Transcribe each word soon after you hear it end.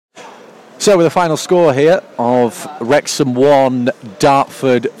So with the final score here of Wrexham 1,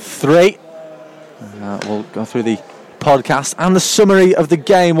 Dartford 3. We'll go through the podcast and the summary of the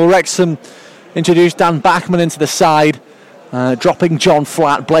game. Well, Wrexham introduced Dan Bachman into the side, dropping John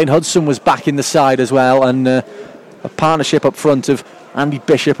Flatt. Blaine Hudson was back in the side as well, and a partnership up front of Andy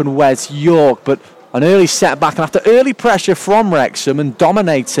Bishop and Wes York. But an early setback, and after early pressure from Wrexham and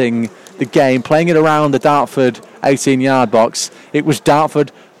dominating the game, playing it around the Dartford 18-yard box, it was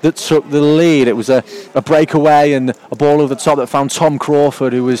Dartford that took the lead. It was a breakaway and a ball over the top that found Tom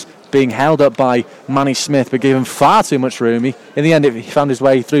Crawford, who was being held up by Manny Smith, but gave him far too much room. In the end, he found his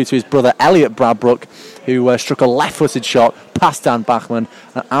way through to his brother Elliot Bradbrook, who struck a left-footed shot past Dan Bachman.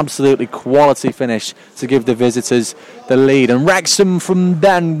 An absolutely quality finish to give the visitors the lead. And Wrexham from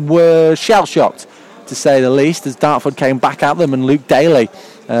then were shell-shocked, to say the least, as Dartford came back at them, and Luke Daly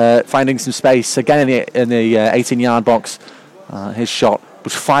finding some space again in the 18-yard box. His shot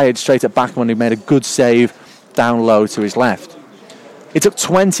was fired straight at Bachman, who made a good save down low to his left. It took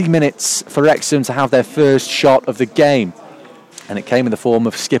 20 minutes for Wrexham to have their first shot of the game, and it came in the form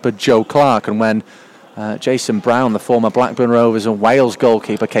of skipper Joe Clark. And when Jason Brown, the former Blackburn Rovers and Wales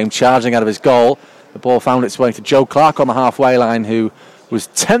goalkeeper, came charging out of his goal, the ball found its way to Joe Clark on the halfway line, who was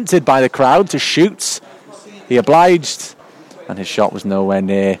tempted by the crowd to shoot. He obliged, and his shot was nowhere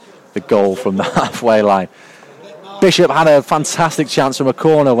near the goal from the halfway line. Bishop had a fantastic chance from a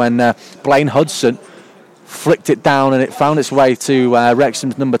corner when Blaine Hudson flicked it down, and it found its way to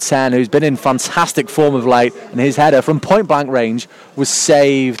Wrexham's number 10, who's been in fantastic form of late, and his header from point-blank range was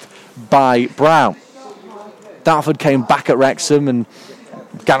saved by Brown. Dartford came back at Wrexham, and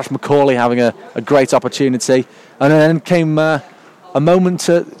Gareth McCauley having a great opportunity, and then came a moment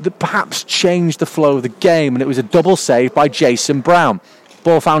that perhaps changed the flow of the game, and it was a double save by Jason Brown.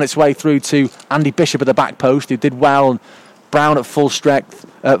 Ball found its way through to Andy Bishop at the back post, who did well, and Brown at full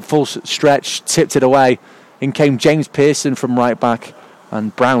stretch tipped it away. In came James Pearson from right back,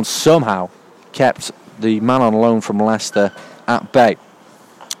 and Brown somehow kept the man on loan from Leicester at bay.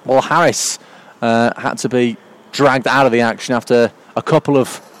 Well, Harris had to be dragged out of the action after a couple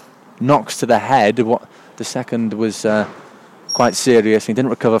of knocks to the head. The second was quite serious. He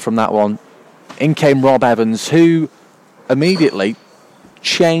didn't recover from that one. In came Rob Evans, who immediately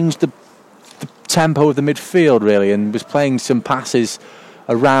changed the tempo of the midfield, really, and was playing some passes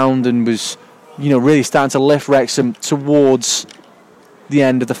around and was, really starting to lift Wrexham towards the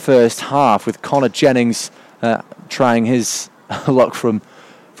end of the first half, with Connor Jennings trying his luck from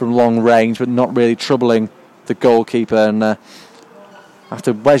long range, but not really troubling the goalkeeper. And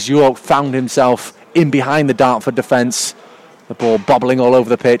after Wes York found himself in behind the Dartford defence, the ball bobbling all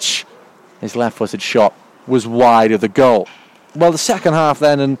over the pitch, his left-footed shot was wide of the goal. Well, the second half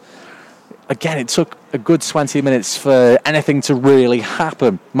then, and again, it took a good 20 minutes for anything to really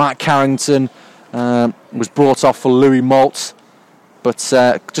happen. Mark Carrington was brought off for Louis Moult, but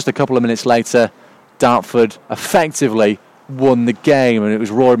just a couple of minutes later, Dartford effectively won the game, and it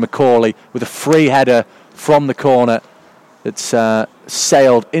was Rory McCauley with a free header from the corner that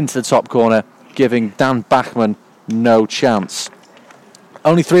sailed into the top corner, giving Dan Bachman no chance.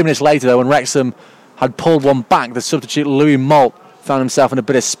 Only 3 minutes later, though, when Wrexham had pulled one back, the substitute Louis Moult found himself in a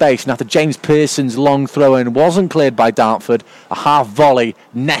bit of space, and after James Pearson's long throw-in wasn't cleared by Dartford, a half volley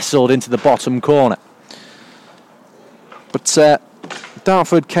nestled into the bottom corner. But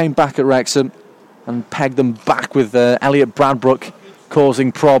Dartford came back at Wrexham and pegged them back with Elliot Bradbrook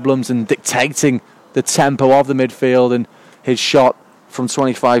causing problems and dictating the tempo of the midfield, and his shot from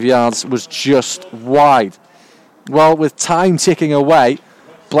 25 yards was just wide. Well, with time ticking away,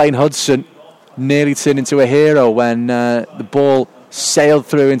 Blaine Hudson nearly turned into a hero when the ball sailed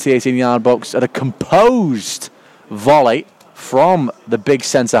through into the 18-yard box at a composed volley from the big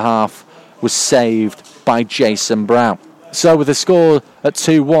centre-half was saved by Jason Brown. So with the score at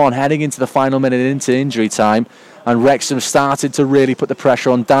 2-1 heading into the final minute into injury time, and Wrexham started to really put the pressure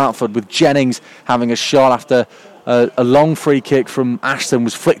on Dartford, with Jennings having a shot after a long free kick from Ashton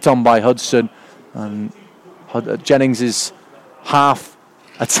was flicked on by Hudson, and Jennings' half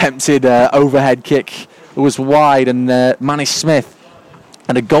attempted overhead kick was wide, and Manny Smith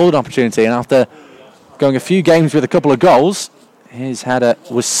had a golden opportunity, and after going a few games with a couple of goals, his header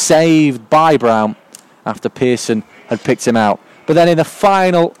was saved by Brown after Pearson had picked him out. But then in the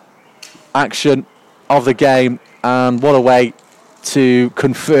final action of the game, and what a way to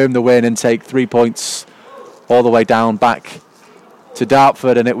confirm the win and take 3 points all the way down back to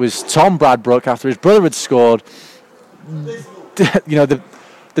Dartford, and it was Tom Bradbrook, after his brother had scored,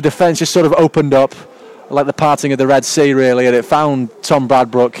 the defence just sort of opened up like the parting of the Red Sea, really, and it found Tom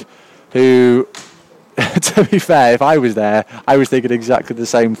Bradbrook, who to be fair, if I was there, I was thinking exactly the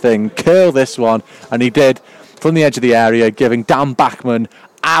same thing. Curl this one, and he did from the edge of the area, giving Dan Bachman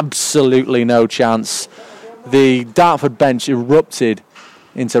absolutely no chance. The Dartford bench erupted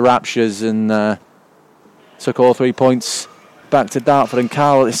into raptures and took all 3 points back to Dartford. And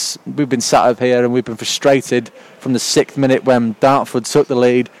Carl, we've been sat up here and we've been frustrated from the 6th minute when Dartford took the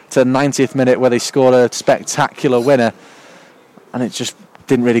lead to the 90th minute where they scored a spectacular winner, and it just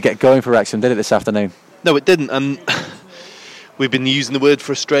didn't really get going for Wrexham, did it, this afternoon? No, it didn't, and we've been using the word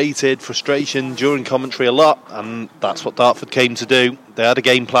frustration during commentary a lot, and that's what Dartford came to do. They had a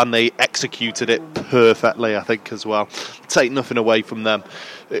game plan, they executed it perfectly, I think, as well. Take nothing away from them.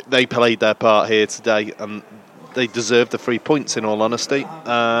 They played their part here today, and they deserved the 3 points, in all honesty.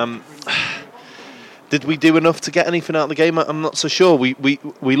 Did we do enough to get anything out of the game? I'm not so sure. We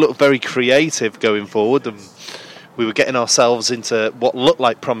looked very creative going forward, and we were getting ourselves into what looked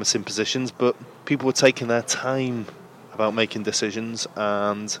like promising positions, but people were taking their time about making decisions,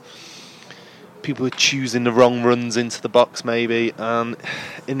 and people were choosing the wrong runs into the box, maybe. And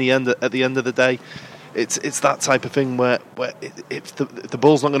in the end, at the end of the day, it's that type of thing where if the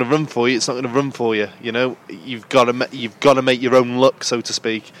ball's not going to run for you, it's not going to run for you. You know, you've got to make your own luck, so to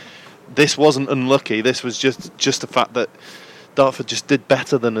speak. This wasn't unlucky. This was just the fact that Dartford just did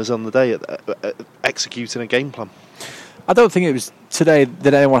better than us on the day at executing a game plan. I don't think it was today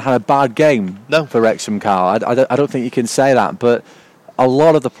that anyone had a bad game for Wrexham, Carl. I don't think you can say that, but a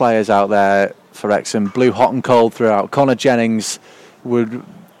lot of the players out there for Wrexham blew hot and cold throughout. Connor Jennings would,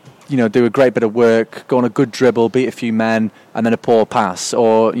 do a great bit of work, go on a good dribble, beat a few men, and then a poor pass.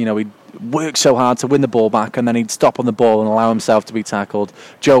 Or, he'd work so hard to win the ball back, and then he'd stop on the ball and allow himself to be tackled.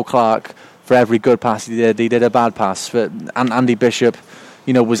 Joe Clark, for every good pass he did a bad pass. And Andy Bishop,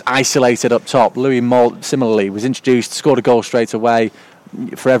 was isolated up top. Louis Malt, similarly, was introduced, scored a goal straight away.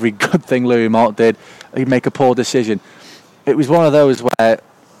 For every good thing Louis Malt did, he'd make a poor decision. It was one of those where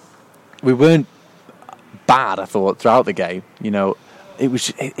we weren't bad, I thought, throughout the game.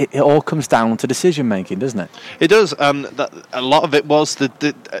 It all comes down to decision making, doesn't it? It does. A lot of it was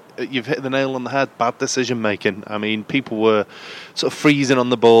you've hit the nail on the head. Bad decision making. I mean, people were sort of freezing on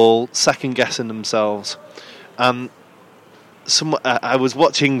the ball, second guessing themselves. I was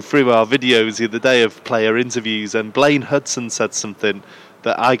watching through our videos the other day of player interviews, and Blaine Hudson said something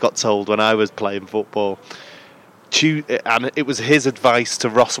that I got told when I was playing football. And it was his advice to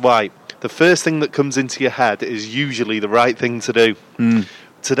Ross White. The first thing that comes into your head is usually the right thing to do.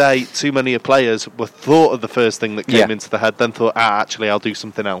 Today, too many players were thought of the first thing that came into the head, then thought, actually, I'll do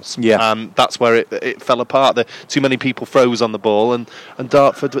something else. And that's where it fell apart. Too many people froze on the ball, and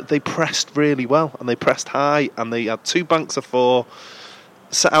Dartford, they pressed really well, and they pressed high, and they had 2 banks of 4,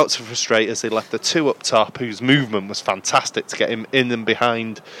 set out to frustrate us. They left the 2 up top, whose movement was fantastic to get him in and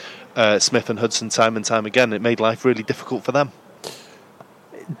behind Smith and Hudson time and time again. It made life really difficult for them.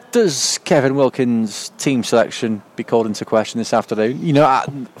 Does Kevin Wilkins' team selection be called into question this afternoon?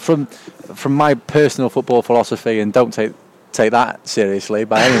 From my personal football philosophy, and don't take that seriously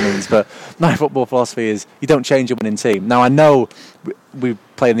by any means, but my football philosophy is you don't change your winning team. Now, I know we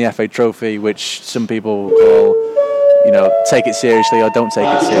play in the FA Trophy, which some people call, take it seriously or don't take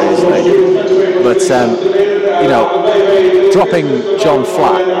it seriously. But, dropping John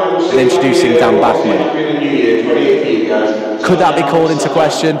Flatt and introducing Dan Bachman, could that be called into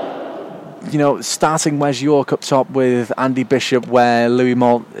question? Starting Wes York up top with Andy Bishop, where Louis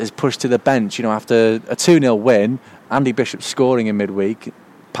Malt is pushed to the bench. After a 2-0 win, Andy Bishop scoring in midweek,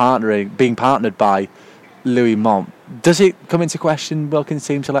 being partnered by Louis Malt. Does it come into question Wilkins'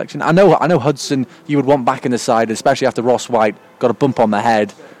 team selection? I know Hudson you would want back in the side, especially after Ross White got a bump on the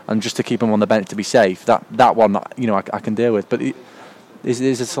head, and just to keep him on the bench to be safe. That one, I can deal with. But is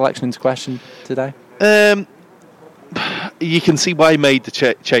the selection into question today? You can see why he made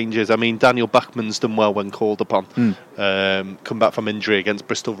the changes. I mean, Daniel Bachman's done well when called upon. Come back from injury against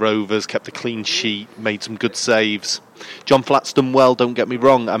Bristol Rovers, kept a clean sheet, made some good saves. John Flatt's done well, don't get me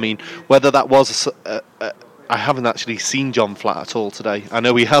wrong. I mean, whether that was... I haven't actually seen John Flatt at all today. I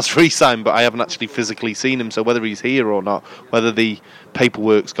know he has re-signed, but I haven't actually physically seen him, so whether he's here or not, whether the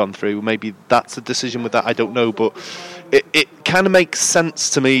paperwork's gone through, maybe that's a decision with that, I don't know. But it kind of makes sense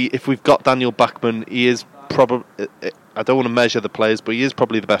to me if we've got Daniel Bachman. He is probably... I don't want to measure the players, but he is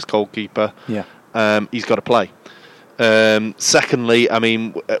probably the best goalkeeper. He's got to play. Secondly, I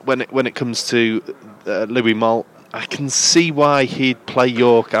mean, when it comes to Louis Malt, I can see why he'd play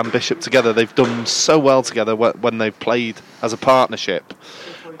York and Bishop together. They've done so well together when they've played as a partnership.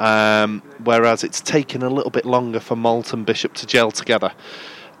 Whereas it's taken a little bit longer for Malt and Bishop to gel together.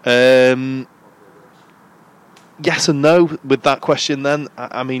 yes and no with that question then.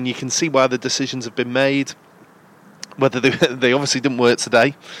 I mean, you can see why the decisions have been made. Whether they obviously didn't work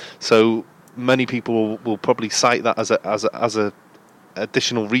today, so many people will probably cite that as a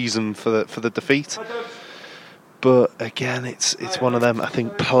additional reason for the defeat. But again, it's one of them. I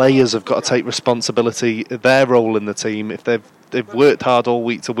think players have got to take responsibility, their role in the team. If they've worked hard all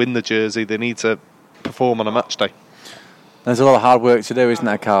week to win the jersey, they need to perform on a match day. There's a lot of hard work to do, isn't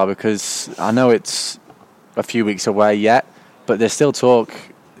there, Carl? Because I know it's a few weeks away yet, but there's still talk.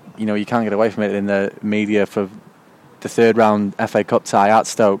 You know, you can't get away from it in the media for the third round FA Cup tie at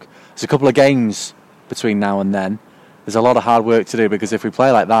Stoke. There's a couple of games between now and then. There's a lot of hard work to do, because if we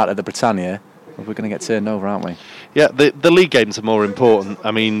play like that at the Britannia, we're going to get turned over, aren't we? Yeah, the league games are more important.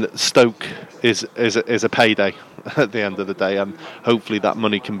 I mean, Stoke is a payday at the end of the day, and hopefully that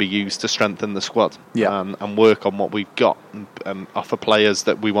money can be used to strengthen the squad and work on what we've got and offer players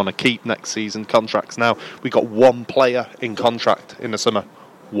that we want to keep next season contracts. Now, we've got one player in contract in the summer.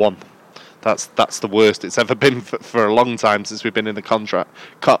 One. That's the worst it's ever been for a long time since we've been in the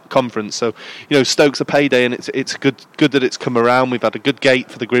conference. So, you know, Stoke's a payday, and it's good that it's come around. We've had a good gate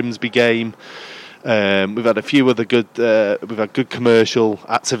for the Grimsby game. We've had a few other we've had good commercial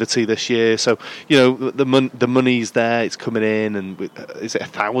activity this year. So, you know, the money's there. It's coming in, and is it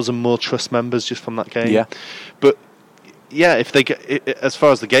 1,000 more trust members just from that game? Yeah. But yeah, if they get as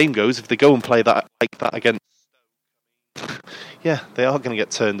far as the game goes, if they go and play that like that against. Yeah, they are going to get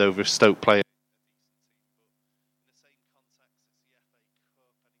turned over if Stoke play.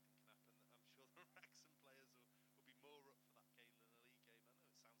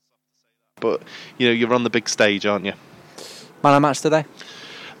 But, you know, you're on the big stage, aren't you? Man of match today?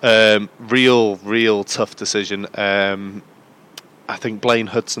 Real tough decision. I think Blaine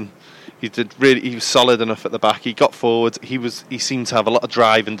Hudson, he was solid enough at the back. He got forward. He seemed to have a lot of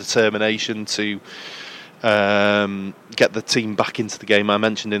drive and determination to get the team back into the game. I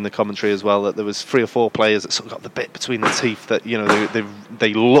mentioned in the commentary as well that there was 3 or 4 players that sort of got the bit between the teeth, that, you know,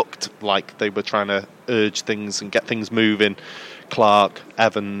 they looked like they were trying to urge things and get things moving. Clark,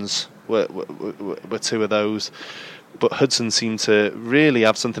 Evans were 2 of those, but Hudson seemed to really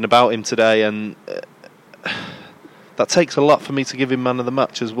have something about him today, and that takes a lot for me to give him man of the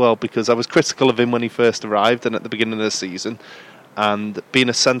match as well, because I was critical of him when he first arrived and at the beginning of the season. And being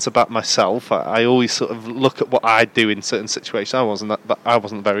a centre-back myself, I always sort of look at what I do in certain situations. I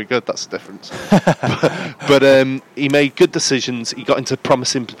wasn't very good, that's the difference. but he made good decisions. He got into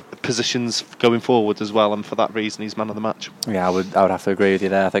promising positions going forward as well, and for that reason, he's man of the match. Yeah, I would have to agree with you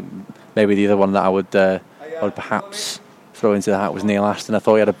there. I think maybe the other one that I would perhaps throw into the hat was Neil Ashton. I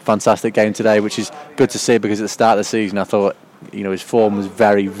thought he had a fantastic game today, which is good to see, because at the start of the season, I thought, you know, his form was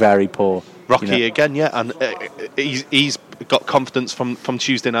very, very poor. Rocky again, yeah, and he's got confidence from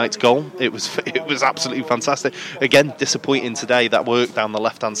Tuesday night's goal. It was absolutely fantastic. Again, disappointing today, that work down the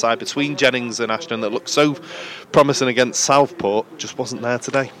left hand side between Jennings and Ashton that looked so promising against Southport just wasn't there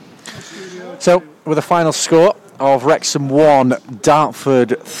today. So, with a final score of Wrexham 1,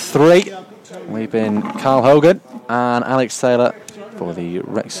 Dartford 3, we've been Carl Hogan and Alex Taylor for the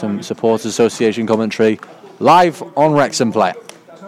Wrexham Supporters Association commentary live on Wrexham Play.